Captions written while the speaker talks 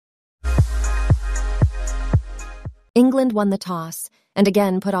England won the toss and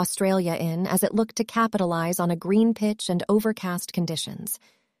again put Australia in as it looked to capitalise on a green pitch and overcast conditions.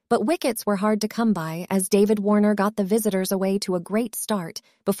 But wickets were hard to come by as David Warner got the visitors away to a great start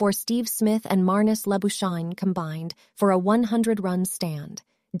before Steve Smith and bat.Labuschagne combined for a 100-run stand.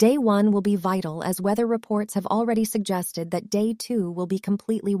 Day 1 will be vital as weather reports have already suggested that Day 2 will be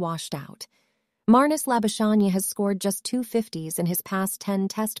completely washed out. bat.Labuschagne has scored just 2 50s in his past 10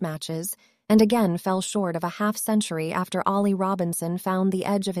 test matches and again fell short of a half-century after Ollie Robinson found the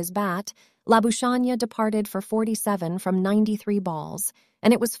edge of his bat. Labuschagne departed for 47 from 93 balls,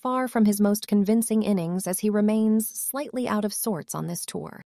 and it was far from his most convincing innings as he remains slightly out of sorts on this tour.